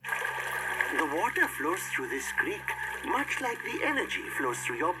The water flows through this creek, much like the energy flows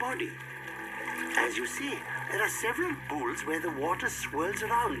through your body. As you see, there are several pools where the water swirls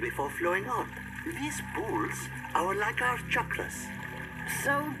around before flowing on. These pools are like our chakras.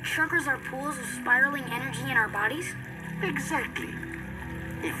 So, chakras are pools of spiraling energy in our bodies? Exactly.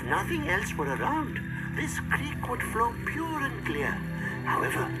 If nothing else were around, this creek would flow pure and clear.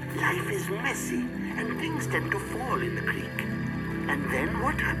 However, life is messy, and things tend to fall in the creek. And then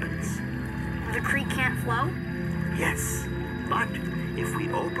what happens? The creek can't flow? Yes, but if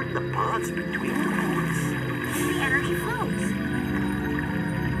we open the paths between the pools, the energy flows.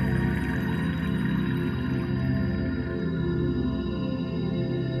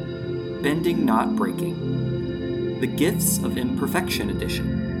 Bending Not Breaking, The Gifts of Imperfection Edition.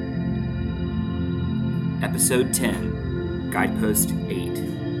 Episode 10, Guidepost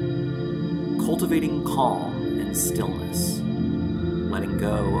 8. Cultivating calm and stillness. Letting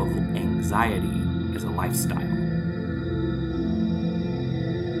go of anxiety as a lifestyle.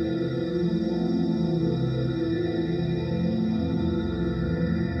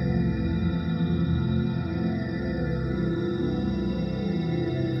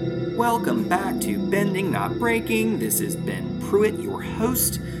 Welcome back to Bending Not Breaking. This is Ben Pruitt, your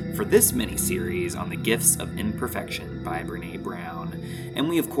host for this mini-series on the Gifts of Imperfection by Brené Brown. And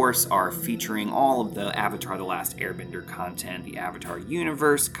we, of course, are featuring all of the Avatar The Last Airbender content, the Avatar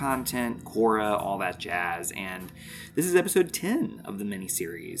Universe content, Korra, all that jazz. And this is episode 10 of the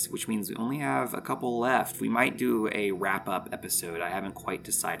mini-series, which means we only have a couple left. We might do a wrap-up episode. I haven't quite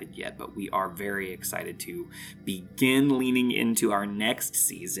decided yet, but we are very excited to begin leaning into our next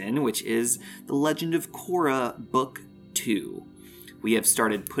season, which is The Legend of Korra Book 2. We have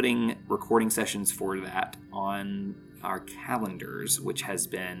started putting recording sessions for that on our calendars, which has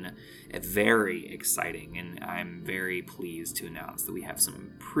been very exciting, and I'm very pleased to announce that we have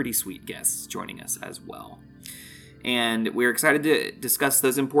some pretty sweet guests joining us as well. And we're excited to discuss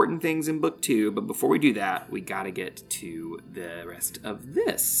those important things in Book 2, but before we do that, we gotta get to the rest of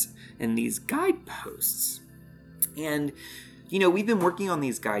this and these guideposts. And you know, we've been working on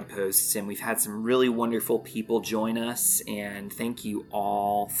these guideposts, and we've had some really wonderful people join us, and thank you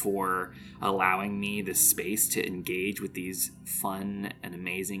all for allowing me the space to engage with these fun and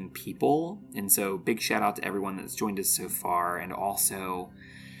amazing people. And so big shout out to everyone that's joined us so far, and also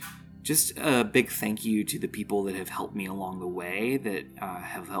just a big thank you to the people that have helped me along the way, that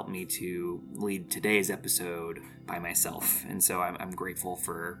have helped me to lead today's episode by myself. And so I'm grateful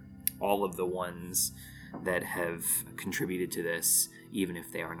for all of the ones that have contributed to this, even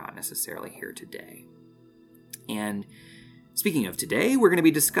if they are not necessarily here today. And speaking of today, we're going to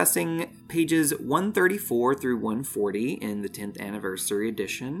be discussing pages 134 through 140 in the 10th anniversary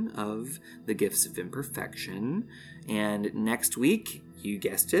edition of The Gifts of Imperfection. And next week, you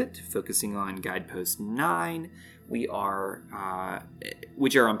guessed it, focusing on Guidepost 9, which are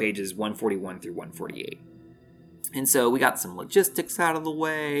on pages 141 through 148. And so we got some logistics out of the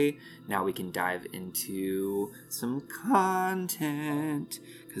way. Now we can dive into some content,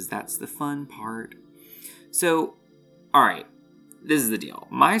 because that's the fun part. So, all right, this is the deal.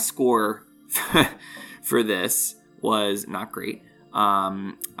 My score for this was not great.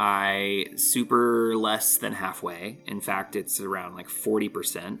 I super less than halfway. In fact, it's around like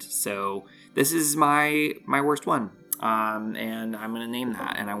 40%. So this is my worst one. And I'm going to name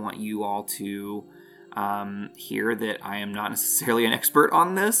that. And I want you all to hear that I am not necessarily an expert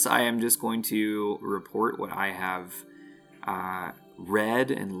on this. I am just going to report what I have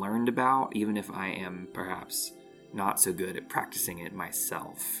read and learned about, even if I am perhaps not so good at practicing it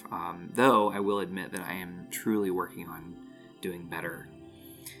myself. Though I will admit that I am truly working on doing better.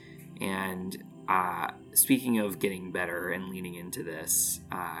 And speaking of getting better and leaning into this,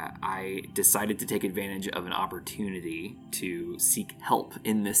 I decided to take advantage of an opportunity to seek help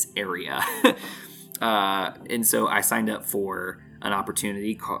in this area. And so I signed up for an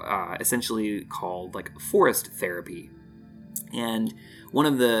opportunity essentially called like forest therapy. And one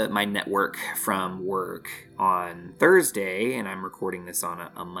of my network from work on Thursday, and I'm recording this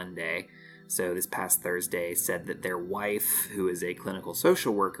on a Monday, so this past Thursday, said that their wife, who is a clinical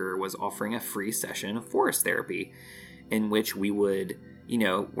social worker, was offering a free session of forest therapy in which we would,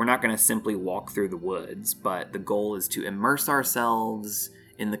 we're not going to simply walk through the woods, but the goal is to immerse ourselves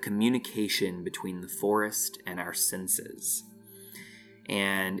in the communication between the forest and our senses.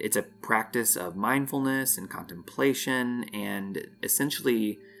 And it's a practice of mindfulness and contemplation, and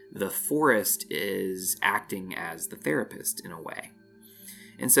essentially the forest is acting as the therapist in a way.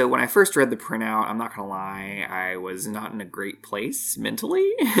 And so when I first read the printout, I'm not going to lie, I was not in a great place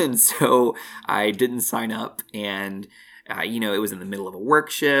mentally, and so I didn't sign up. And It was in the middle of a work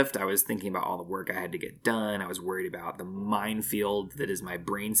shift. I was thinking about all the work I had to get done. I was worried about the minefield that is my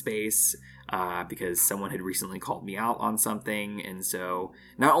brain space because someone had recently called me out on something. And so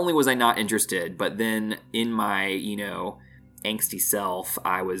not only was I not interested, but then in my, angsty self,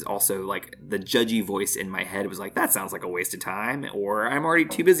 I was also like the judgy voice in my head was like, that sounds like a waste of time, or I'm already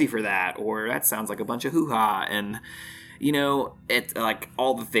too busy for that, or that sounds like a bunch of hoo-ha. And, it's like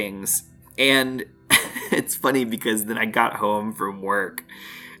all the things. And it's funny because then I got home from work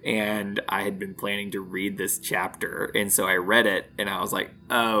and I had been planning to read this chapter. And so I read it and I was like,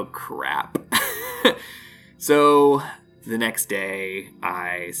 oh crap. So the next day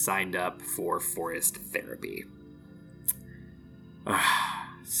I signed up for forest therapy.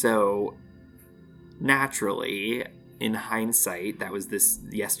 So naturally, in hindsight, that was this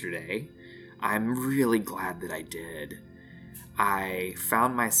yesterday, I'm really glad that I did. I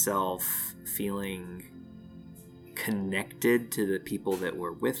found myself feeling connected to the people that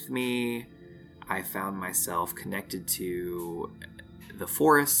were with me. I found myself connected to the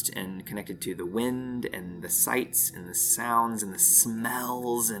forest and connected to the wind and the sights and the sounds and the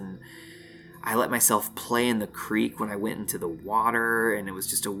smells, and I let myself play in the creek when I went into the water, and it was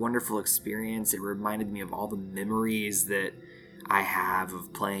just a wonderful experience. It reminded me of all the memories that I have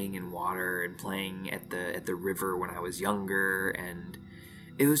of playing in water and playing at the river when I was younger, and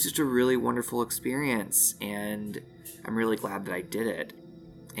it was just a really wonderful experience, and I'm really glad that I did it.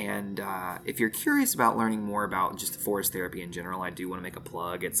 And if you're curious about learning more about just forest therapy in general, I do want to make a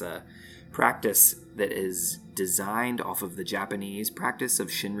plug. It's a practice that is designed off of the Japanese practice of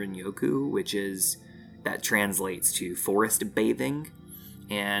Shinrin-yoku, that translates to forest bathing.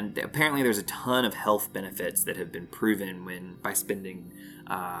 And apparently there's a ton of health benefits that have been proven by spending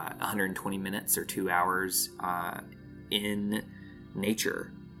 120 minutes or 2 hours in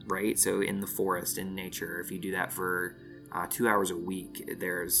nature, right? So in the forest, in nature, if you do that for 2 hours a week,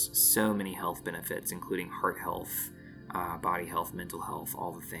 there's so many health benefits, including heart health, body health, mental health,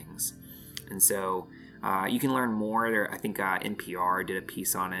 all the things. And so you can learn more. I think NPR did a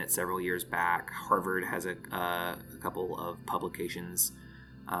piece on it several years back. Harvard has a couple of publications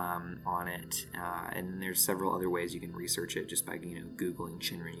on it, and there's several other ways you can research it just by Googling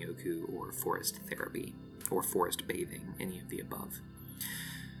Shinrin-yoku or forest therapy or forest bathing, any of the above.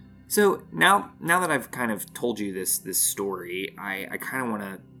 So now that I've kind of told you this story, I kind of want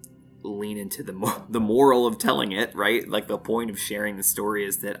to lean into the moral of telling it, right? Like the point of sharing the story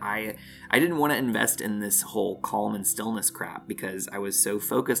is that I didn't want to invest in this whole calm and stillness crap because I was so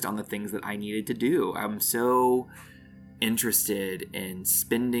focused on the things that I needed to do. I'm so interested in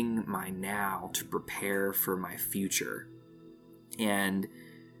spending my now to prepare for my future. And,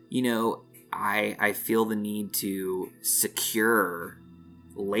 I feel the need to secure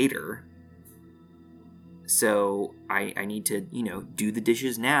later. So I need to, do the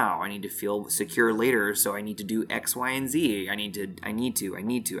dishes now. I need to feel secure later. So I need to do X, Y, and Z. I need to,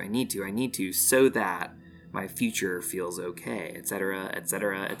 so that my future feels okay, etc.,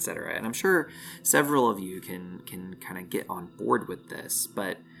 etc., etc. And I'm sure several of you can kind of get on board with this,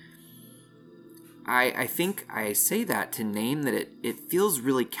 but I think I say that to name that it feels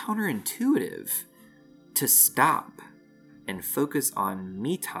really counterintuitive to stop and focus on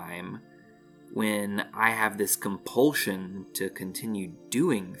me time when I have this compulsion to continue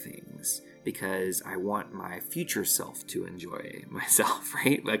doing things because I want my future self to enjoy myself,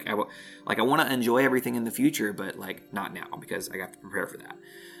 right? I want to enjoy everything in the future, but not now because I have to prepare for that.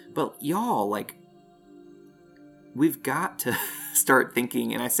 But y'all, we've got to start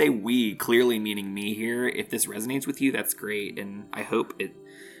thinking, and I say we, clearly meaning me here. If this resonates with you, that's great, and I hope it,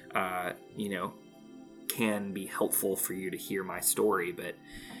 can be helpful for you to hear my story. But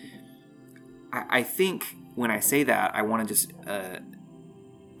I think when I say that, I want to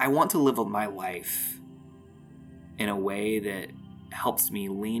I want to live my life in a way that helps me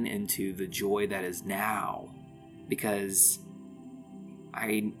lean into the joy that is now, because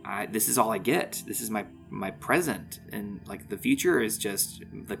I this is all I get. This is my present, and the future is just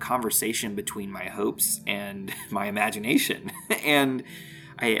the conversation between my hopes and my imagination. And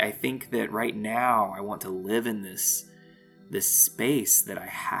I think that right now I want to live in this space that I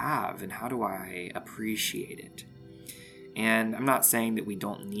have, and how do I appreciate it? And I'm not saying that we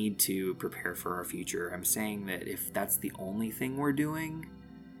don't need to prepare for our future. I'm saying that if that's the only thing we're doing,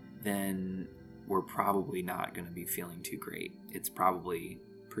 then we're probably not going to be feeling too great. It's probably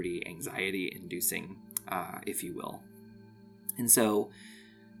pretty anxiety-inducing, if you will. And so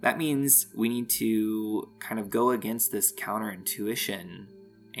that means we need to kind of go against this counterintuition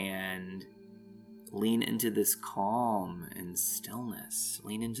and lean into this calm and stillness,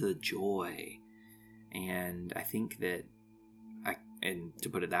 lean into the joy. And I think that and to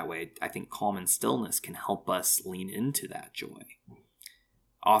put it that way, I think calm and stillness can help us lean into that joy.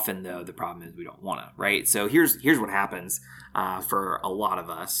 Often, though, the problem is we don't want to, right? So here's what happens for a lot of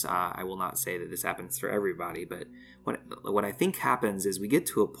us. I will not say that this happens for everybody, but what I think happens is we get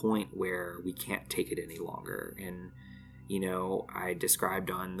to a point where we can't take it any longer. And, I described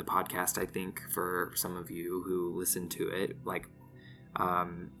on the podcast, I think, for some of you who listened to it, like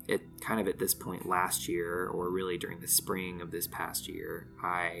it kind of at this point last year, or really during the spring of this past year,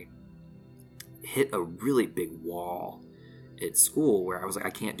 I hit a really big wall at school where I was like, I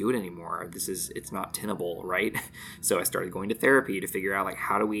can't do it anymore. It's not tenable, right? So I started going to therapy to figure out, like,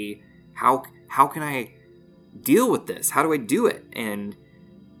 how can I deal with this? How do I do it? And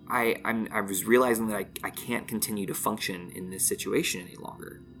I was realizing that I can't continue to function in this situation any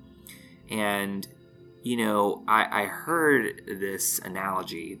longer. And, I heard this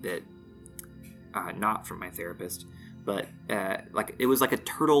analogy that, not from my therapist, but like it was like a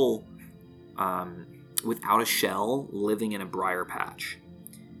turtle without a shell living in a briar patch.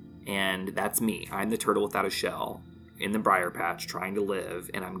 And that's me. I'm the turtle without a shell in the briar patch trying to live.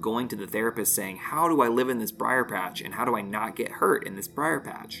 And I'm going to the therapist saying, how do I live in this briar patch? And how do I not get hurt in this briar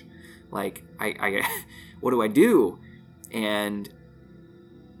patch? Like, I what do I do? And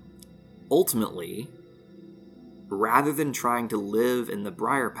ultimately, rather than trying to live in the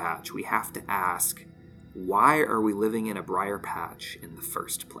briar patch, we have to ask, why are we living in a briar patch in the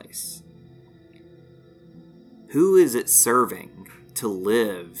first place? Who is it serving to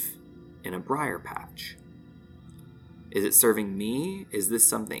live in a briar patch? Is it serving me? Is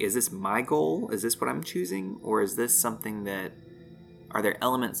this my goal? Is this what I'm choosing? Or is this something are there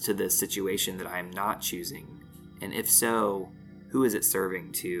elements to this situation that I'm not choosing? And if so, who is it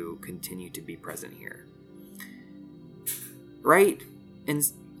serving to continue to be present here? Right? And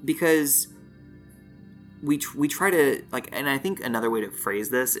because we try to, like, and I think another way to phrase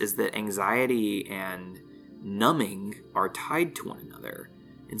this is that anxiety and numbing are tied to one another.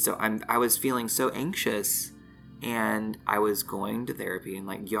 And so I was feeling so anxious, and I was going to therapy and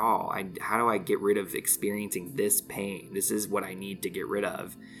like, y'all, how do I get rid of experiencing this pain? This is what I need to get rid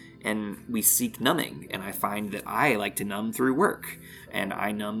of. And we seek numbing, and I find that I like to numb through work, and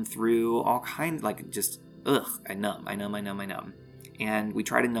I numb through all kinds, like just, I numb. And we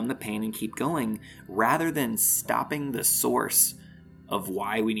try to numb the pain and keep going rather than stopping the source of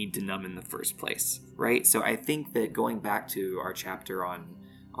why we need to numb in the first place, right? So I think that going back to our chapter on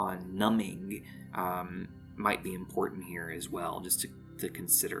numbing might be important here as well, just to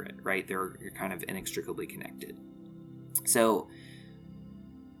consider it, right? They're kind of inextricably connected. So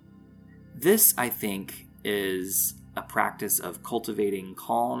this, I think, is a practice of cultivating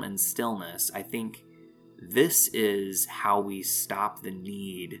calm and stillness. I think this is how we stop the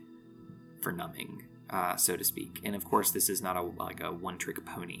need for numbing, so to speak. And of course, this is not a one-trick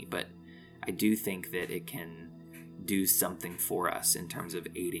pony, but I do think that it can do something for us in terms of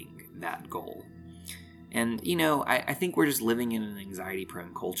aiding that goal. And, I think we're just living in an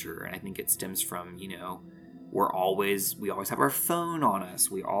anxiety-prone culture, and I think it stems from, we always have our phone on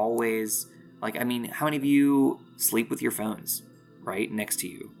us. We always, how many of you sleep with your phones right next to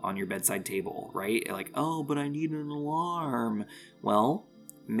you on your bedside table, right? Like, oh, but I need an alarm. Well,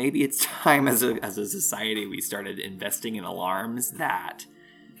 maybe it's time as a society we started investing in alarms that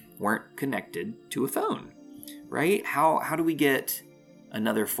weren't connected to a phone, right? How do we get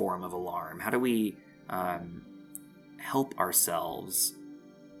another form of alarm? How do we help ourselves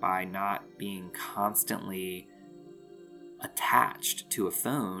by not being constantly attached to a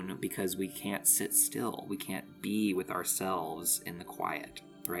phone because we can't sit still? We can't be with ourselves in the quiet,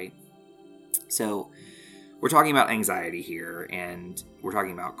 right? So we're talking about anxiety here, and we're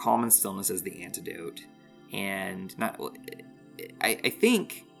talking about calm and stillness as the antidote. And I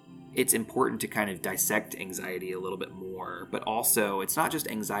think it's important to kind of dissect anxiety a little bit more, but also it's not just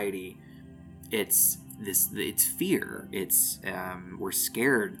anxiety, it's fear. It's we're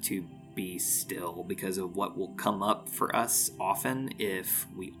scared to be still because of what will come up for us often if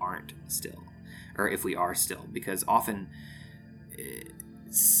we aren't still, or if we are still, because often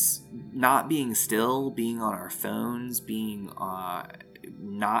not being still, being on our phones,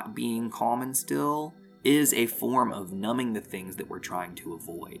 not being calm and still is a form of numbing the things that we're trying to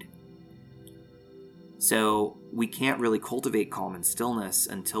avoid. So we can't really cultivate calm and stillness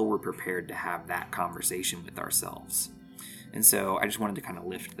until we're prepared to have that conversation with ourselves. And so I just wanted to kind of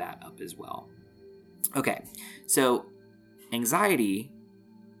lift that up as well. Okay, so anxiety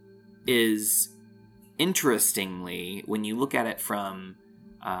is, interestingly, when you look at it from,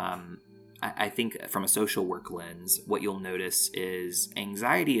 I think from a social work lens, what you'll notice is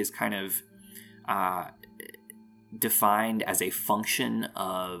anxiety is kind of, defined as a function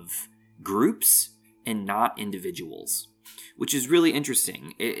of groups and not individuals, which is really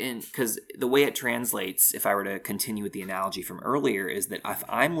interesting. Because the way it translates, if I were to continue with the analogy from earlier, is that if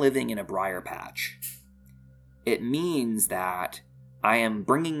I'm living in a briar patch, it means that I am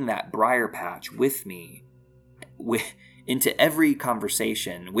bringing that briar patch with me into every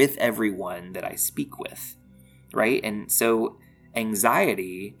conversation with everyone that I speak with, right? And so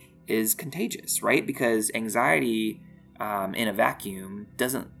anxiety is contagious, right? Because anxiety in a vacuum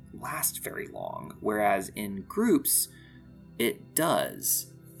doesn't last very long, whereas in groups, it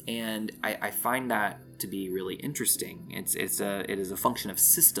does. And I find that to be really interesting. It is a function of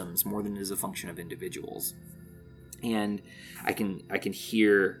systems more than it is a function of individuals. And I can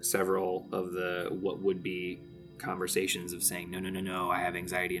hear several of the what would be conversations of saying, no, I have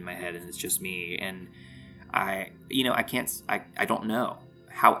anxiety in my head and it's just me. And I don't know.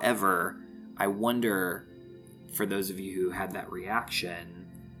 However, I wonder, for those of you who had that reaction,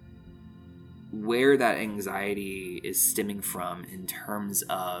 where that anxiety is stemming from in terms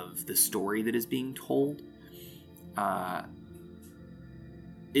of the story that is being told.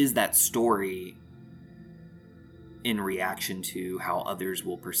 Is that story in reaction to how others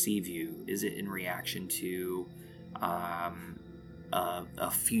will perceive you? Is it in reaction to a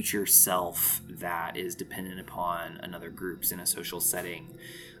future self that is dependent upon another group's in a social setting?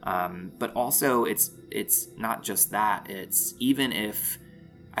 But also, it's not just that. It's even if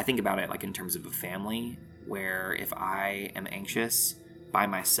I think about it like in terms of a family, where if I am anxious by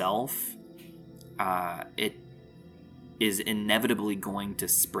myself, it is inevitably going to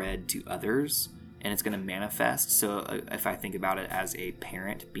spread to others and it's going to manifest. So if I think about it as a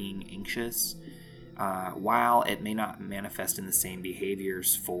parent being anxious, while it may not manifest in the same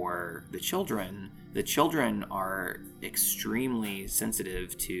behaviors for the children are extremely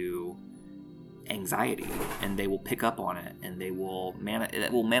sensitive to anxiety, and they will pick up on it, and it will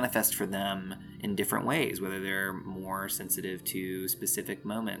manifest for them in different ways, whether they're more sensitive to specific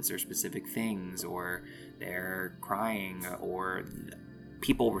moments or specific things, or they're crying, or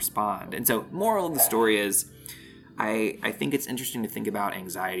people respond. And so moral of the story is, I think it's interesting to think about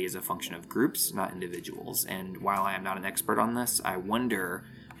anxiety as a function of groups, not individuals. And while I am not an expert on this, I wonder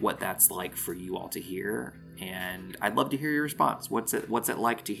what that's like for you all to hear. And I'd love to hear your response. What's it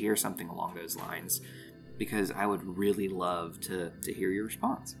like to hear something along those lines? Because I would really love to hear your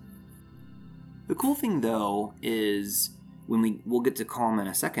response. The cool thing, though, is we'll get to calm in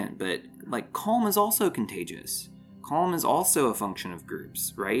a second, but like calm is also contagious. Calm is also a function of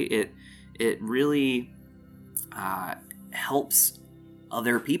groups, right? It really helps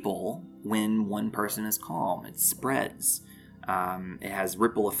other people when one person is calm. It spreads. It has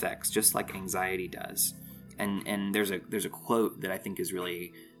ripple effects, just like anxiety does. And there's a quote that I think is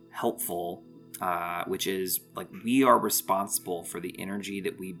really helpful, which is like, we are responsible for the energy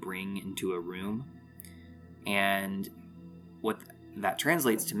that we bring into a room. And what that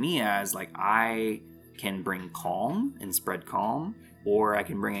translates to me as, like, I can bring calm and spread calm, or I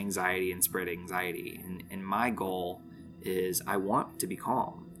can bring anxiety and spread anxiety. And my goal is, I want to be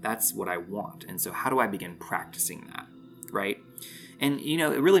calm. That's what I want. And so how do I begin practicing that, right? And,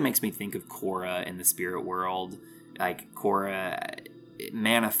 it really makes me think of Korra in the spirit world. Like, Korra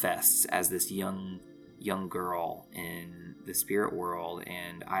manifests as this young girl in the spirit world,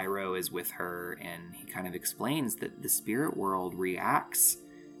 and Iroh is with her, and he kind of explains that the spirit world reacts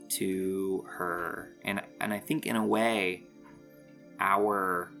to her. And I think, in a way,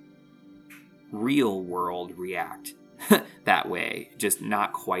 our real world react that way, just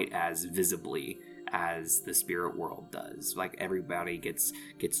not quite as visibly as the spirit world does. Like, everybody gets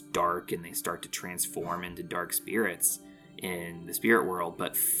dark and they start to transform into dark spirits in the spirit world.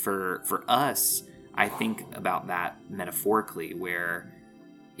 But for us, I think about that metaphorically, where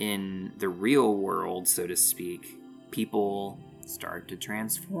in the real world, so to speak, people start to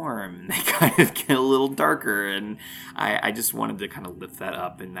transform. They kind of get a little darker, and I just wanted to kind of lift that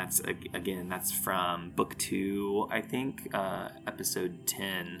up. And that's from Book 2, I think, Episode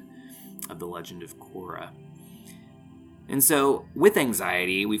 10 of The Legend of Korra. And so with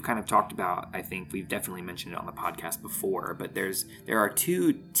anxiety, we've kind of talked about, I think we've definitely mentioned it on the podcast before, but there are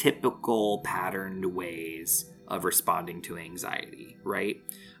two typical patterned ways of responding to anxiety, right?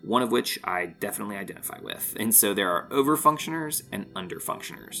 One of which I definitely identify with. And so there are overfunctioners and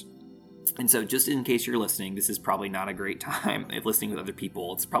underfunctioners. And so just in case you're listening, this is probably not a great time. If listening with other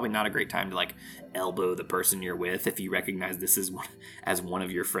people, it's probably not a great time to like elbow the person you're with if you recognize this as one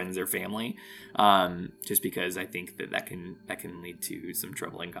of your friends or family. Just because I think that can lead to some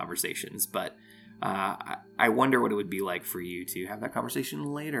troubling conversations. But I wonder what it would be like for you to have that conversation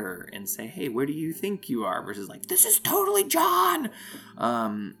later and say, hey, where do you think you are? Versus like, this is totally John.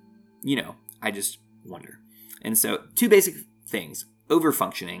 I just wonder. And so 2 basic things,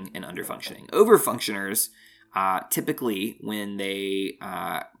 overfunctioning and underfunctioning. Overfunctioners, typically when they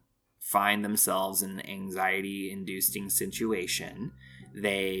find themselves in an anxiety-inducing situation,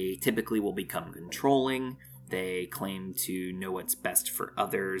 they typically will become controlling. They claim to know what's best for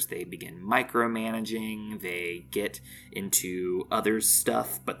others. They begin micromanaging. They get into others'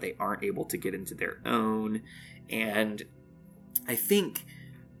 stuff, but they aren't able to get into their own. And I think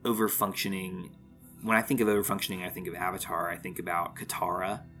overfunctioning, when I think of overfunctioning, I think of Avatar. I think about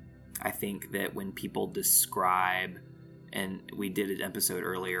Katara. I think that when people describe, and we did an episode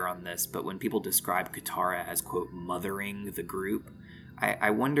earlier on this, but when people describe Katara as, quote, mothering the group,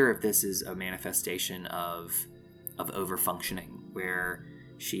 I wonder if this is a manifestation of overfunctioning, where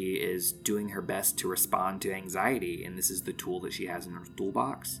she is doing her best to respond to anxiety, and this is the tool that she has in her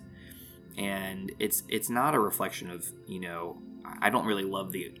toolbox. And it's not a reflection of, I don't really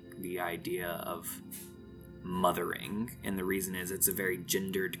love the idea of mothering, and the reason is it's a very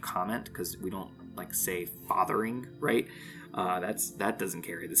gendered comment, because we don't say fathering, right? That doesn't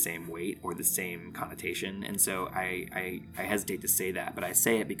carry the same weight or the same connotation, and so I hesitate to say that, but I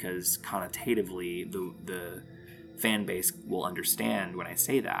say it because connotatively the fan base will understand when I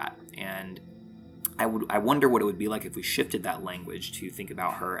say that, and I wonder what it would be like if we shifted that language to think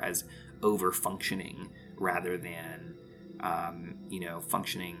about her as over-functioning rather than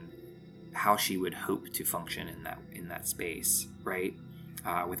functioning how she would hope to function in that space, right?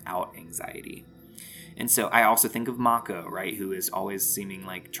 Without anxiety. And so I also think of Mako, right, who is always seeming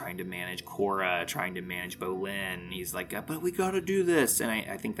like trying to manage Korra, trying to manage Bolin. He's like, but we got to do this. And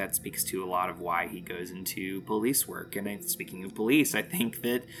I think that speaks to a lot of why he goes into police work. And speaking of police, I think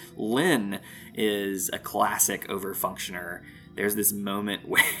that Lin is a classic overfunctioner. There's this moment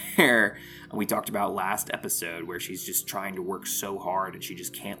where we talked about last episode where she's just trying to work so hard and she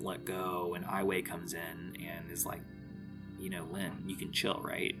just can't let go. And Ai Wei comes in and is like, Lin, you can chill,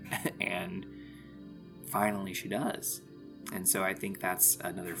 right? And finally she does. And so I think that's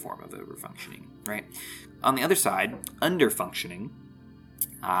another form of overfunctioning, right? On the other side, underfunctioning,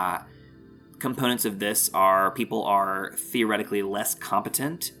 components of this are people are theoretically less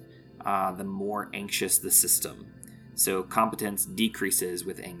competent the more anxious the system. So competence decreases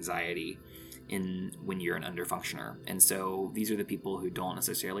with anxiety when you're an underfunctioner. And so these are the people who don't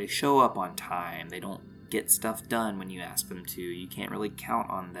necessarily show up on time. They don't get stuff done when you ask them to. You can't really count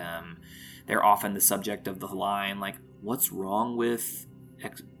on them. They're often the subject of the line, like, what's wrong with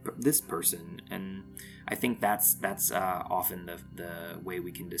this person? And I think that's often the way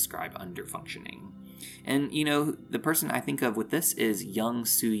we can describe underfunctioning. And, the person I think of with this is young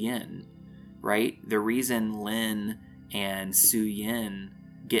Su-Yin, right? The reason Lin and Su-Yin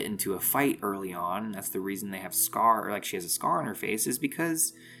get into a fight early on, and that's the reason they have she has a scar on her face, is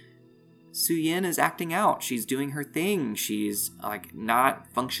because Su-Yin is acting out. She's doing her thing. She's not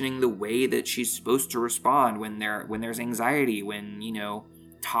functioning the way that she's supposed to respond when there's anxiety, when,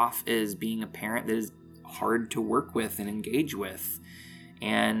 Toph is being a parent that is hard to work with and engage with.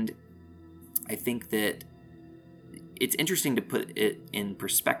 And I think that it's interesting to put it in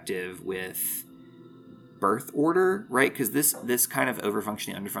perspective with birth order, right? Because this kind of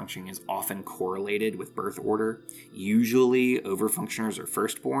overfunctioning, underfunctioning is often correlated with birth order. Usually overfunctioners are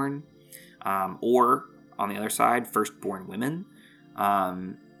firstborn, or on the other side, firstborn women.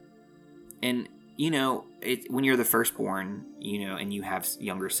 And when you're the firstborn, and you have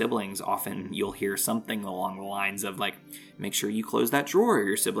younger siblings, often you'll hear something along the lines of like, make sure you close that drawer,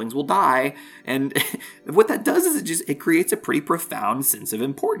 your siblings will die. And what that does is it creates a pretty profound sense of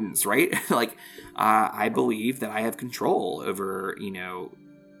importance, right? I believe that I have control over,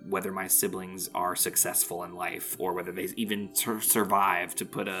 whether my siblings are successful in life or whether they even survive, to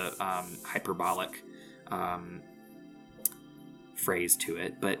put a hyperbolic phrase to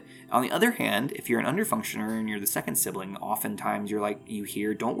it. But on the other hand, if you're an underfunctioner and you're the second sibling, oftentimes you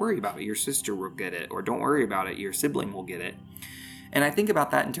hear, don't worry about it, your sister will get it, or don't worry about it, your sibling will get it. And I think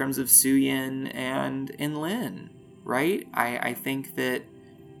about that in terms of Su-Yin and Lin, right? I think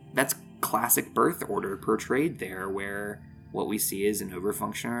that's classic birth order portrayed there, where what we see is an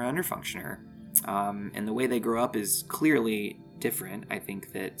overfunctioner or underfunctioner. And the way they grow up is clearly different. I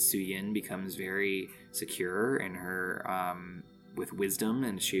think that Su-Yin becomes very secure in her with wisdom,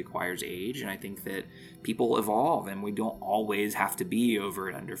 and she acquires age. And I think that people evolve, and we don't always have to be over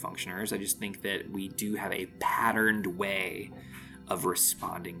and underfunctioners. I just think that we do have a patterned way of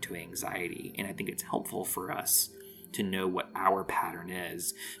responding to anxiety, and I think it's helpful for us to know what our pattern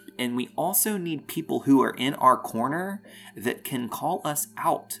is. And we also need people who are in our corner that can call us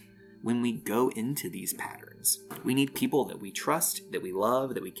out when we go into these patterns. We need people that we trust, that we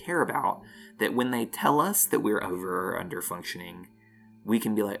love, that we care about, that when they tell us that we're over or under functioning, we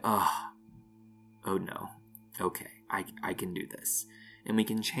can be like, oh no, okay, I can do this. And we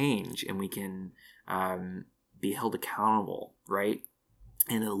can change, and we can be held accountable, right?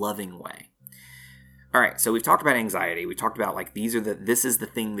 In a loving way. All right, so we've talked about anxiety. We talked about like this is the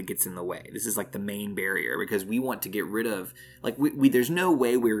thing that gets in the way. This is like the main barrier, because we want to get rid of, like there's no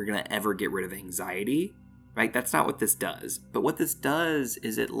way we're going to ever get rid of anxiety, right? That's not what this does. But what this does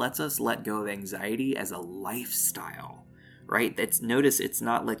is it lets us let go of anxiety as a lifestyle, right? Notice it's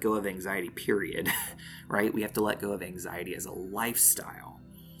not let go of anxiety, period, right? We have to let go of anxiety as a lifestyle.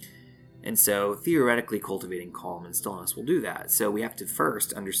 And so theoretically cultivating calm and stillness will do that. So we have to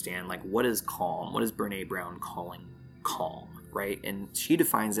first understand, like, what is calm? What is Brené Brown calling calm, right? And she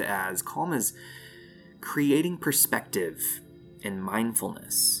defines it as calm is creating perspective and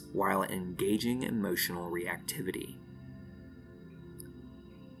mindfulness while engaging emotional reactivity.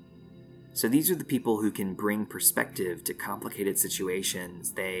 So these are the people who can bring perspective to complicated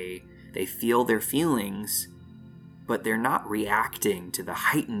situations. They feel their feelings, but they're not reacting to the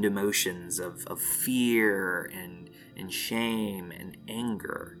heightened emotions of fear and shame and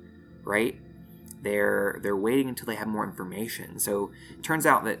anger, right? They're waiting until they have more information. So it turns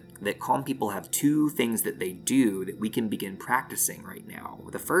out that calm people have two things that they do that we can begin practicing right now.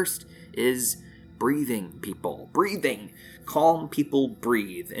 The first is breathing, people. Breathing. Calm people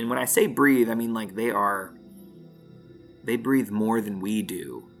breathe. And when I say breathe, I mean like they breathe more than we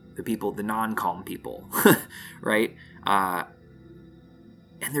do. The non-calm people, right? And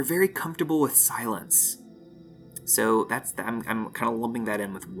they're very comfortable with silence. So I'm kind of lumping that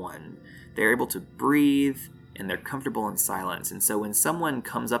in with one. They're able to breathe and they're comfortable in silence. And so when someone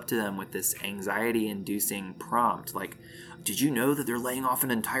comes up to them with this anxiety-inducing prompt, like, did you know that they're laying off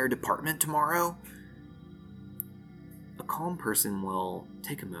an entire department tomorrow? A calm person will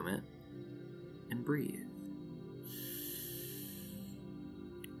take a moment and breathe.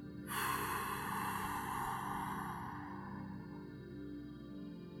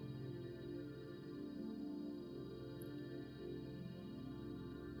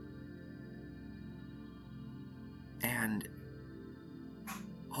 And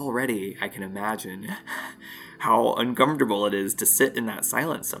already I can imagine how uncomfortable it is to sit in that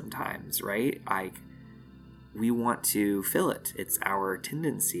silence sometimes, right? We want to fill it. It's our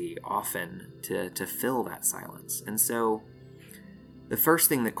tendency often to fill that silence. And so the first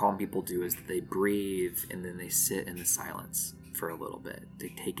thing that calm people do is that they breathe and then they sit in the silence for a little bit. They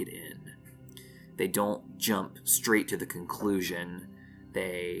take it in. They don't jump straight to the conclusion.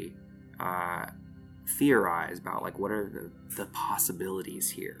 They theorize about like what are the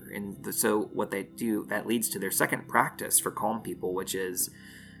possibilities here. And so what they do, that leads to their second practice for calm people, which is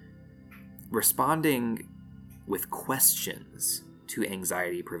responding with questions to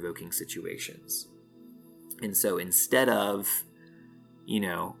anxiety-provoking situations. And so instead of,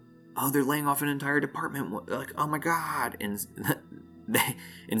 oh, they're laying off an entire department, like, oh my God, and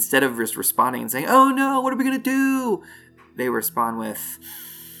instead of just responding and saying, oh no, what are we going to do? They respond with,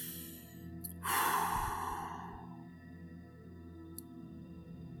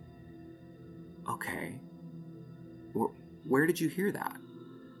 okay, where did you hear that?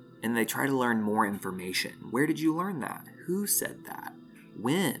 And they try to learn more information. Where did you learn that? Who said that?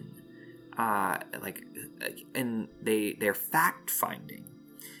 When? And they're fact-finding.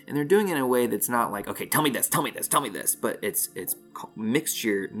 And they're doing it in a way that's not like, okay, tell me this, but it's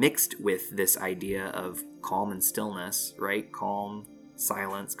mixed with this idea of calm and stillness, right? Calm,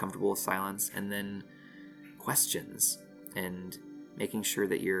 silence, comfortable with silence, and then questions, and making sure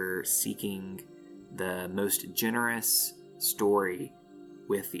that you're seeking the most generous story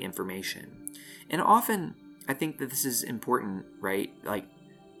with the information. And often I think that this is important, right? Like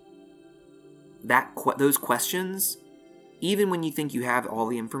those questions, even when you think you have all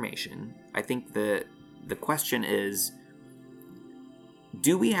the information, I think the question is,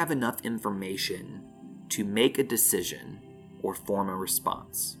 do we have enough information to make a decision or form a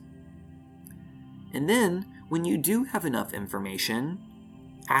response? And then when you do have enough information,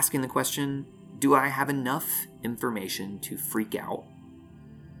 asking the question, do I have enough information to freak out?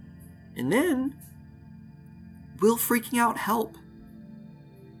 And then, will freaking out help?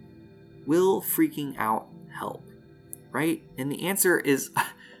 Will freaking out help? Right? And the answer is,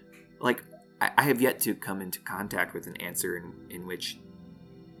 like, I have yet to come into contact with an answer in which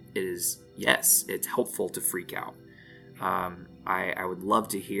it is, yes, it's helpful to freak out. I would love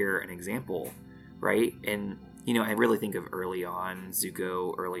to hear an example, right? And I really think of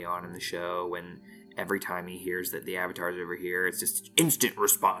Zuko early on in the show, when every time he hears that the Avatar's over here, it's just instant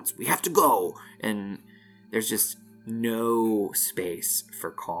response. We have to go. And there's just no space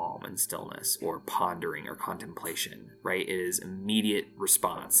for calm and stillness or pondering or contemplation, right? It is immediate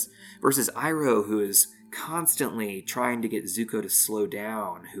response. Versus Iroh, who is constantly trying to get Zuko to slow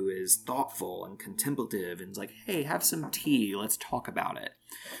down, who is thoughtful and contemplative and is like, hey, have some tea, let's talk about it,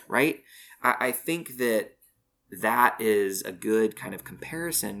 right? I think that is a good kind of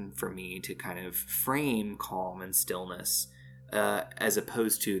comparison for me to kind of frame calm and stillness as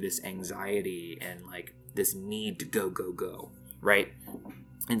opposed to this anxiety and like this need to go, right?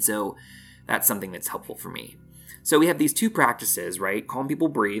 And so that's something that's helpful for me. So we have these two practices, right? Calm people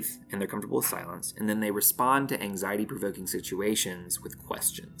breathe and they're comfortable with silence, and then they respond to anxiety-provoking situations with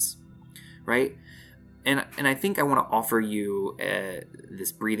questions, right? And I think I want to offer you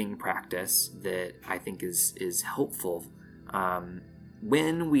this breathing practice that I think is helpful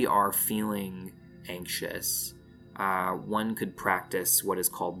when we are feeling anxious. One could practice what is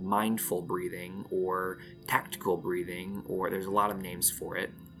called mindful breathing or tactical breathing, or there's a lot of names for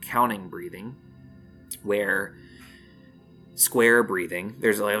it, counting breathing, where square breathing,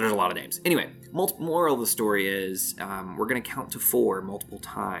 there's a lot of names. Anyway, moral of the story is we're going to count to 4 multiple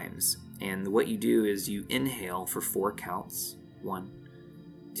times. And what you do is you inhale for 4 counts. 1,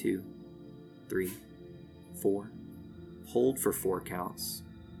 2, 3, 4. Hold for 4 counts.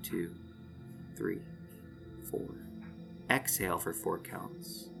 2, 3, 4. Exhale for 4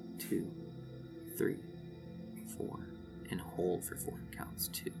 counts. 2, 3, 4. And hold for 4 counts.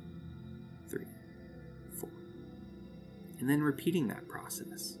 2, 3, 4. And then repeating that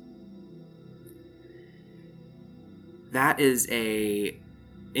process. That is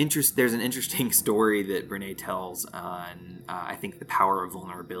there's an interesting story that Brene tells on, I think, The Power of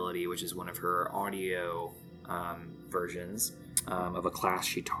Vulnerability, which is one of her audio versions of a class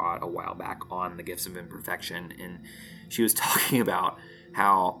she taught a while back on the gifts of imperfection. And she was talking about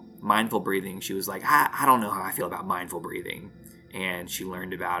how mindful breathing, she was like, I don't know how I feel about mindful breathing. And she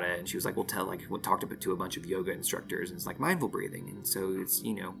learned about it, and she was like, we'll talk to a bunch of yoga instructors, and it's like mindful breathing. And so it's,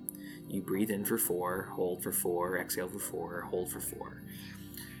 you breathe in for 4, hold for 4, exhale for 4, hold for 4.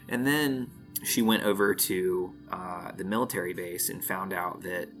 And then she went over to the military base and found out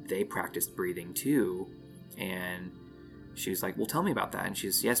that they practiced breathing too. And she was like, well, tell me about that. And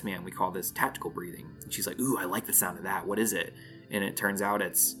she's, yes, ma'am, we call this tactical breathing. And she's like, ooh, I like the sound of that. What is it? And it turns out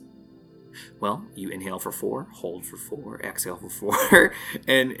it's, well, you inhale for 4, hold for 4, exhale for 4.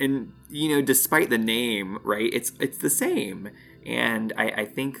 and despite the name, right, it's the same. And I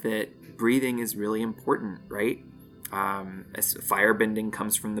think that breathing is really important, right? Fire bending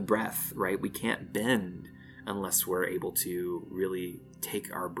comes from the breath, right? We can't bend unless we're able to really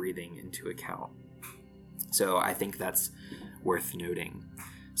take our breathing into account. So I think that's worth noting.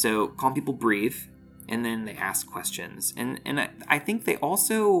 So calm people breathe, and then they ask questions. And I think they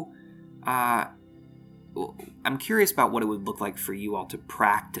also, I'm curious about what it would look like for you all to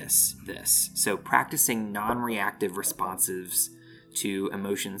practice this. So practicing non-reactive responses to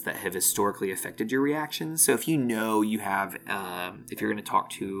emotions that have historically affected your reactions. So if you have, if you're going to talk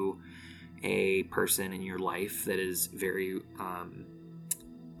to a person in your life that is very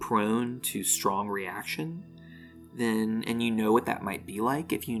prone to strong reaction, then, and you know what that might be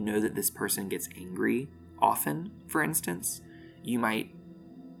like, if you know that this person gets angry often, for instance, you might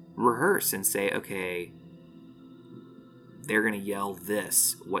rehearse and say, okay, they're going to yell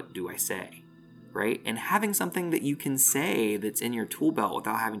this, what do I say? Right? And having something that you can say that's in your tool belt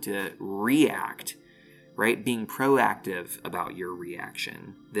without having to react, right? Being proactive about your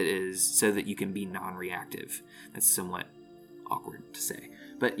reaction, that is so that you can be non-reactive. That's somewhat awkward to say.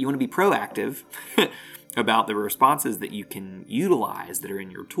 But you want to be proactive about the responses that you can utilize that are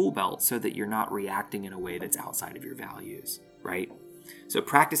in your tool belt so that you're not reacting in a way that's outside of your values, right? So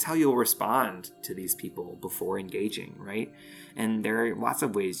practice how you'll respond to these people before engaging, right? And there are lots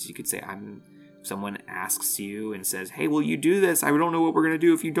of ways you could say, someone asks you and says, hey, will you do this? I don't know what we're going to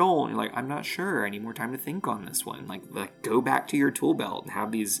do if you don't. And you're like, I'm not sure. I need more time to think on this one. Like go back to your tool belt and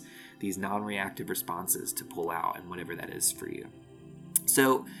have these non-reactive responses to pull out, and whatever that is for you.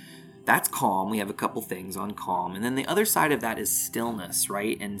 So that's calm. We have a couple things on calm. And then the other side of that is stillness,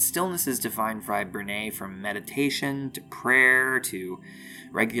 right? And stillness is defined by Brene from meditation to prayer to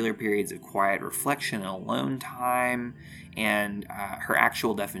regular periods of quiet reflection and alone time. And her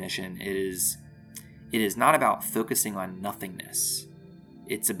actual definition is, it is not about focusing on nothingness.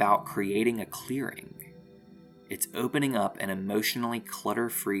 It's about creating a clearing. It's opening up an emotionally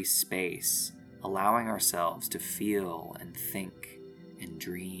clutter-free space, allowing ourselves to feel and think and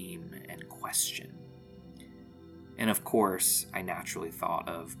dream and question. And of course, I naturally thought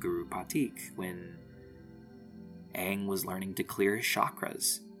of Guru Patik when Aang was learning to clear his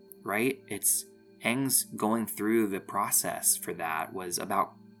chakras, right? Aang's going through the process for that was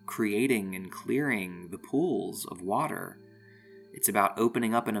about creating and clearing the pools of water. It's about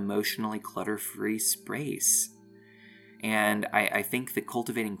opening up an emotionally clutter-free space. And I think that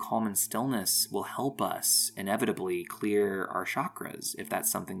cultivating calm and stillness will help us inevitably clear our chakras if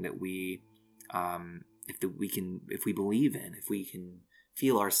that's something that we believe in, if we can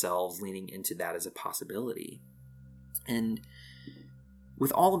feel ourselves leaning into that as a possibility. And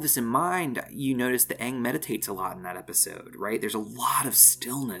with all of this in mind, you notice that Aang meditates a lot in that episode, right? There's a lot of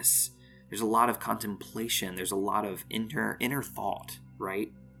stillness. There's a lot of contemplation. There's a lot of inner thought,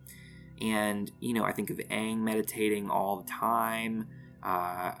 right? And, I think of Aang meditating all the time,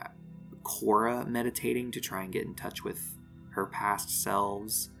 Korra meditating to try and get in touch with her past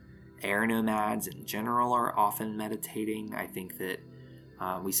selves. Air nomads in general are often meditating. I think that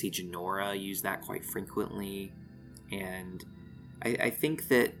we see Jinora use that quite frequently. And I think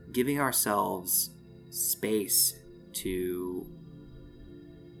that giving ourselves space to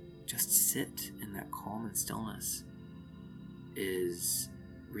just sit in that calm and stillness is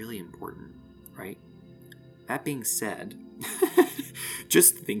really important, right? That being said,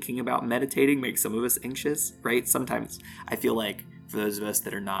 just thinking about meditating makes some of us anxious, right? Sometimes I feel like for those of us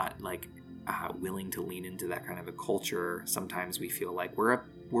that are not willing to lean into that kind of a culture, sometimes we feel like we're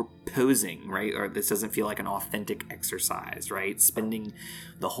posing, right? Or this doesn't feel like an authentic exercise, right? Spending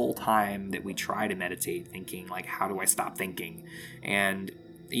the whole time that we try to meditate thinking like, how do I stop thinking? And,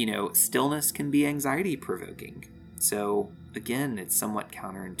 stillness can be anxiety provoking. So again, it's somewhat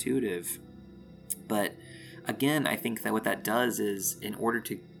counterintuitive. But again, I think that what that does is in order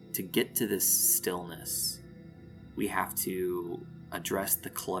to get to this stillness, we have to address the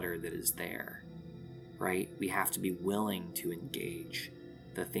clutter that is there, right? We have to be willing to engage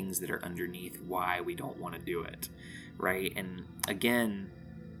the things that are underneath why we don't want to do it, right? And again,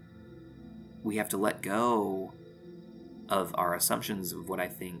 we have to let go of our assumptions of what I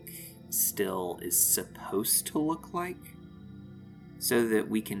think still is supposed to look like so that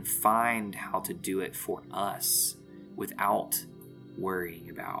we can find how to do it for us without worrying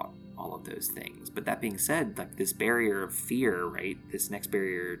about all of those things. But that being said, like this barrier of fear, right? This next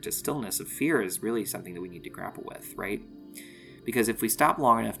barrier to stillness of fear is really something that we need to grapple with, right? Because if we stop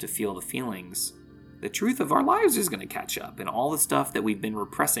long enough to feel the feelings, the truth of our lives is going to catch up, and all the stuff that we've been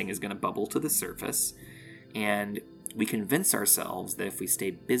repressing is going to bubble to the surface. And we convince ourselves that if we stay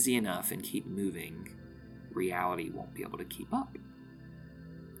busy enough and keep moving, reality won't be able to keep up.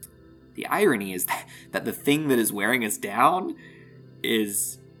 The irony is that the thing that is wearing us down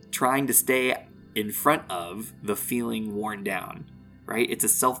is trying to stay in front of the feeling worn down, right? It's a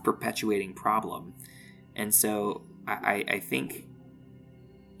self-perpetuating problem. And so I think,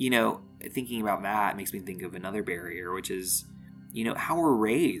 thinking about that makes me think of another barrier, which is, how we're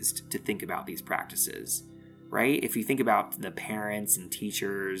raised to think about these practices, right? If you think about the parents and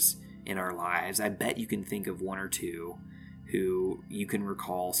teachers in our lives, I bet you can think of one or two who you can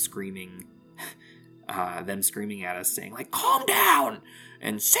recall screaming, them screaming at us saying like, calm down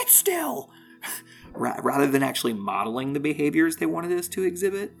and sit still, rather than actually modeling the behaviors they wanted us to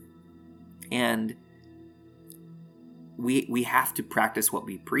exhibit. And we have to practice what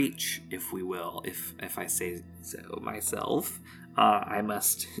we preach, if we will. If I say so myself, I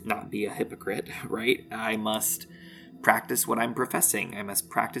must not be a hypocrite, right? I must practice what I'm professing. I must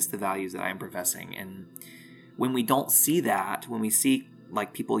practice the values that I'm professing. And when we don't see that, when we see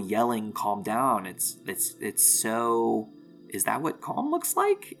like people yelling, calm down, it's so, is that what calm looks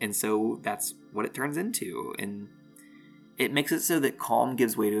like? And so that's what it turns into. And it makes it so that calm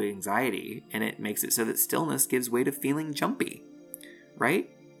gives way to anxiety, and it makes it so that stillness gives way to feeling jumpy, right?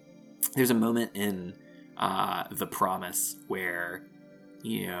 There's a moment in The Promise where,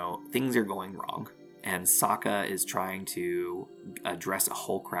 things are going wrong, and Sokka is trying to address a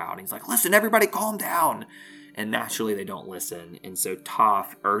whole crowd. He's like, listen, everybody calm down. And naturally they don't listen. And so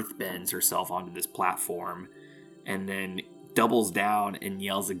Toph earthbends herself onto this platform and then doubles down and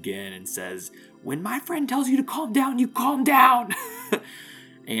yells again and says, when my friend tells you to calm down, you calm down.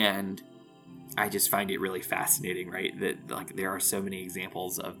 And I just find it really fascinating, right? That like there are so many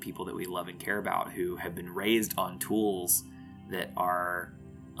examples of people that we love and care about who have been raised on tools that are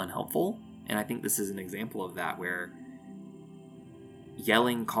unhelpful. And I think this is an example of that, where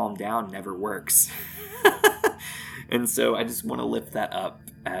yelling calm down never works. And so I just want to lift that up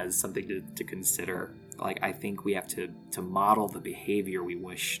as something to consider. Like, I think we have to model the behavior we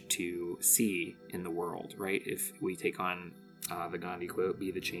wish to see in the world, right? If we take on the Gandhi quote,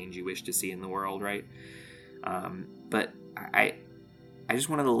 be the change you wish to see in the world, right? But I just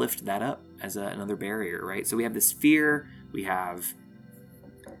wanted to lift that up as another barrier, right? So we have this fear, we have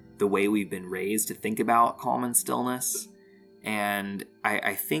the way we've been raised to think about calm and stillness. And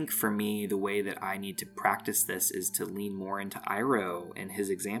I think for me, the way that I need to practice this is to lean more into Iroh and his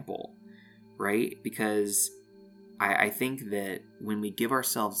example, right? Because I think that when we give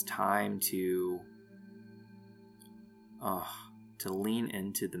ourselves time to lean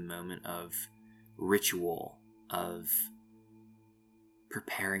into the moment of ritual, of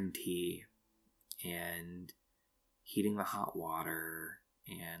preparing tea and heating the hot water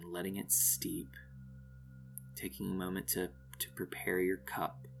and letting it steep, taking a moment to prepare your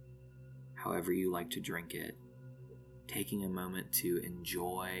cup however you like to drink it, taking a moment to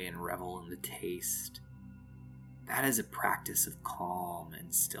enjoy and revel in the taste, that is a practice of calm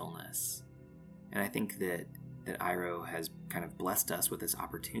and stillness. And I think that Iroh has kind of blessed us with this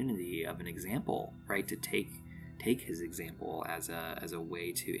opportunity of an example, right? To take his example as a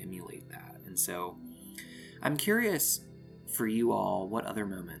way to emulate that. And so I'm curious for you all what other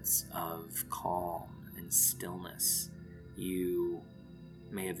moments of calm and stillness you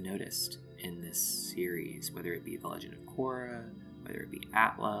may have noticed in this series, whether it be The Legend of Korra, whether it be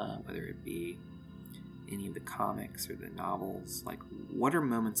Atla, whether it be any of the comics or the novels. Like, what are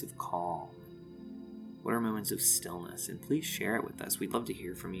moments of calm? What are moments of stillness? And please share it with us. We'd love to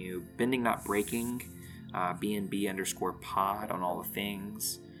hear from you. Bending Not Breaking, BNB_pod on all the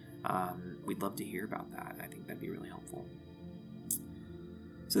things. We'd love to hear about that. I think that'd be really helpful.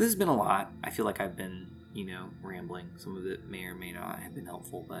 So this has been a lot. I feel like I've been, rambling. Some of it may or may not have been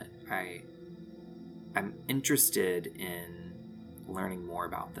helpful, but I'm interested in learning more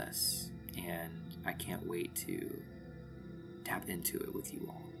about this, and I can't wait to tap into it with you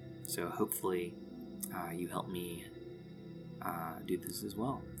all. So hopefully you help me do this as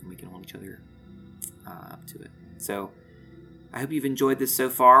well, and we can hold each other up to it. So I hope you've enjoyed this so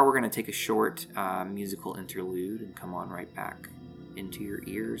far. We're going to take a short musical interlude and come on right back into your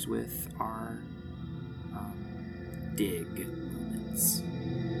ears with our dig moments.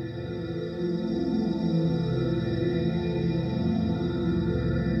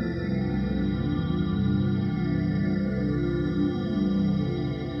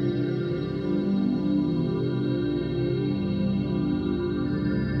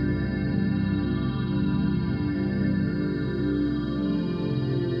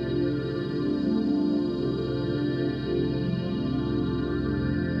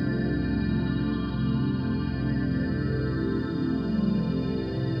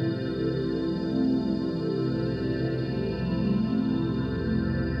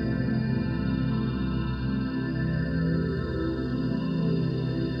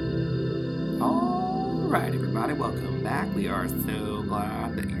 Alright, everybody, welcome back. We are so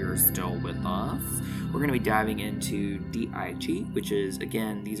glad that you're still with us. We're going to be diving into DIG, which is,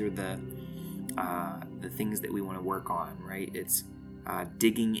 again, these are the things that we want to work on, right? It's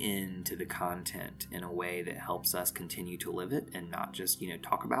digging into the content in a way that helps us continue to live it and not just,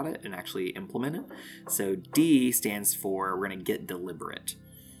 talk about it and actually implement it. So D stands for we're going to get deliberate.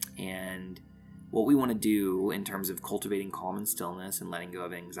 And what we want to do in terms of cultivating calm and stillness and letting go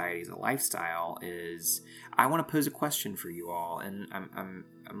of anxiety as a lifestyle is I want to pose a question for you all, and I'm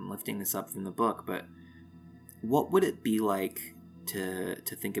lifting this up from the book, but what would it be like to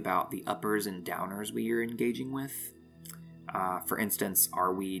think about the uppers and downers we are engaging with? For instance,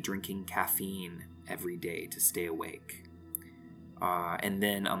 are we drinking caffeine every day to stay awake? And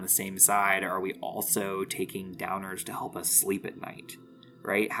then on the same side, are we also taking downers to help us sleep at night,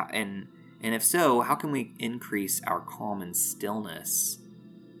 right? And if so, how can we increase our calm and stillness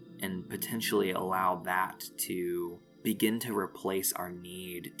and potentially allow that to begin to replace our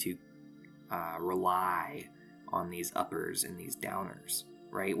need to rely on these uppers and these downers,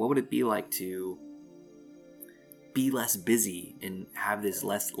 right? What would it be like to be less busy and have this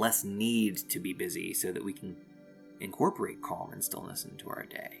less need to be busy so that we can incorporate calm and stillness into our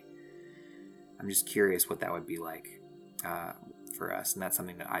day? I'm just curious what that would be like for us, and that's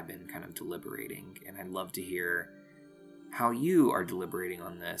something that I've been kind of deliberating, and I'd love to hear how you are deliberating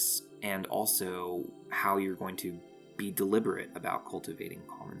on this, and also how you're going to be deliberate about cultivating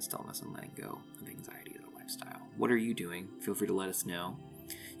calm and stillness and letting go of anxiety as a lifestyle. What are you doing? Feel free to let us know.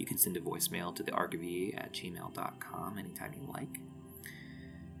 You can send a voicemail to thearchive@gmail.com anytime you like.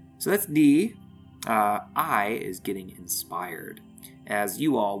 So that's D. I is getting inspired. As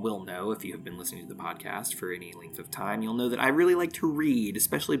you all will know, if you have been listening to the podcast for any length of time, you'll know that I really like to read,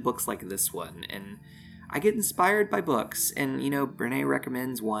 especially books like this one. And I get inspired by books. And, Brene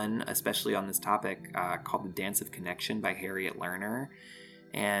recommends one, especially on this topic, called The Dance of Connection by Harriet Lerner.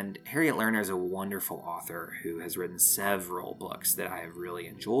 And Harriet Lerner is a wonderful author who has written several books that I have really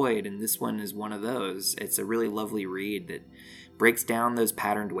enjoyed, and this one is one of those. It's a really lovely read that breaks down those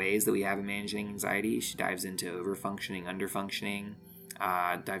patterned ways that we have in managing anxiety. She dives into overfunctioning, underfunctioning,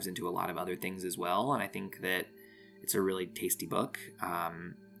 dives into a lot of other things as well, and I think that it's a really tasty book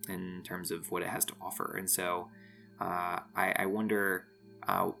in terms of what it has to offer. And so I wonder...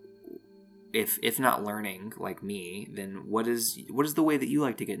 If not learning like me, then what is the way that you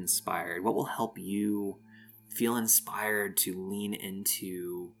like to get inspired? What will help you feel inspired to lean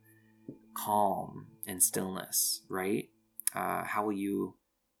into calm and stillness, right? How will you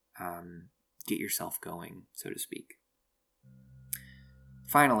get yourself going, so to speak?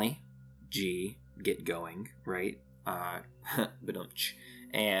 Finally, G, get going, right? Badumch.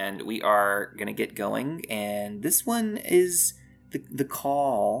 And we are going to get going, and this one is... The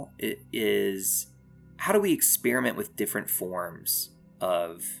call is, how do we experiment with different forms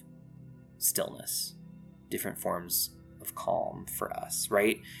of stillness, different forms of calm for us,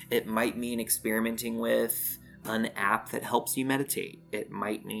 right? It might mean experimenting with an app that helps you meditate. It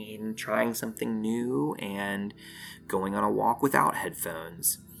might mean trying something new and going on a walk without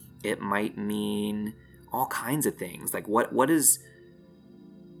headphones. It might mean all kinds of things. Like what is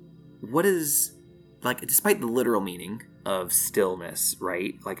like, despite the literal meaning of stillness,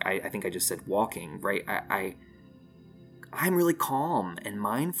 right? Like I think I just said walking, right? I'm really calm and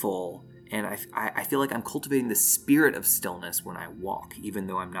mindful, and I feel like I'm cultivating the spirit of stillness when I walk, even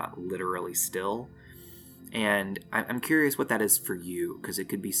though I'm not literally still. And I'm curious what that is for you, because it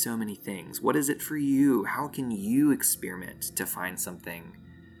could be so many things. What is it for you? How can you experiment to find something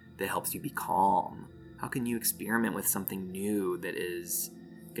that helps you be calm? How can you experiment with something new that is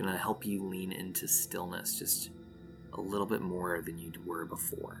going to help you lean into stillness just a little bit more than you were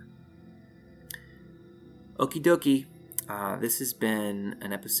before? Okie dokie. This has been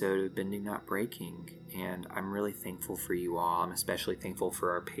an episode of Bending Not Breaking, and I'm really thankful for you all. I'm especially thankful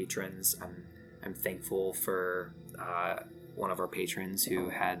for our patrons. I'm thankful for one of our patrons who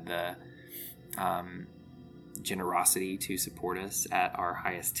had the generosity to support us at our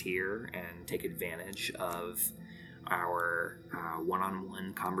highest tier and take advantage of our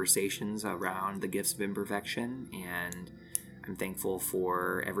one-on-one conversations around the gifts of imperfection. And I'm thankful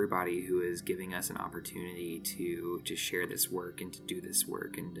for everybody who is giving us an opportunity to share this work and to do this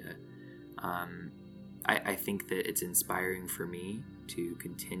work. And I think that it's inspiring for me to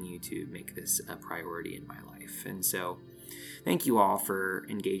continue to make this a priority in my life. And so thank you all for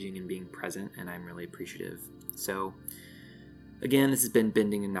engaging and being present, and I'm really appreciative. So again, this has been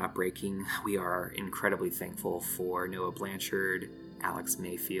Bending and Not Breaking. We are incredibly thankful for Noah Blanchard, Alex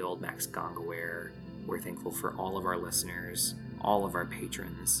Mayfield, Max Gongaware. We're thankful for all of our listeners, all of our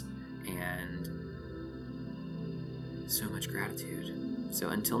patrons, and so much gratitude. So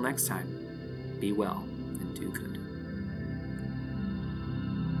until next time, be well and do good.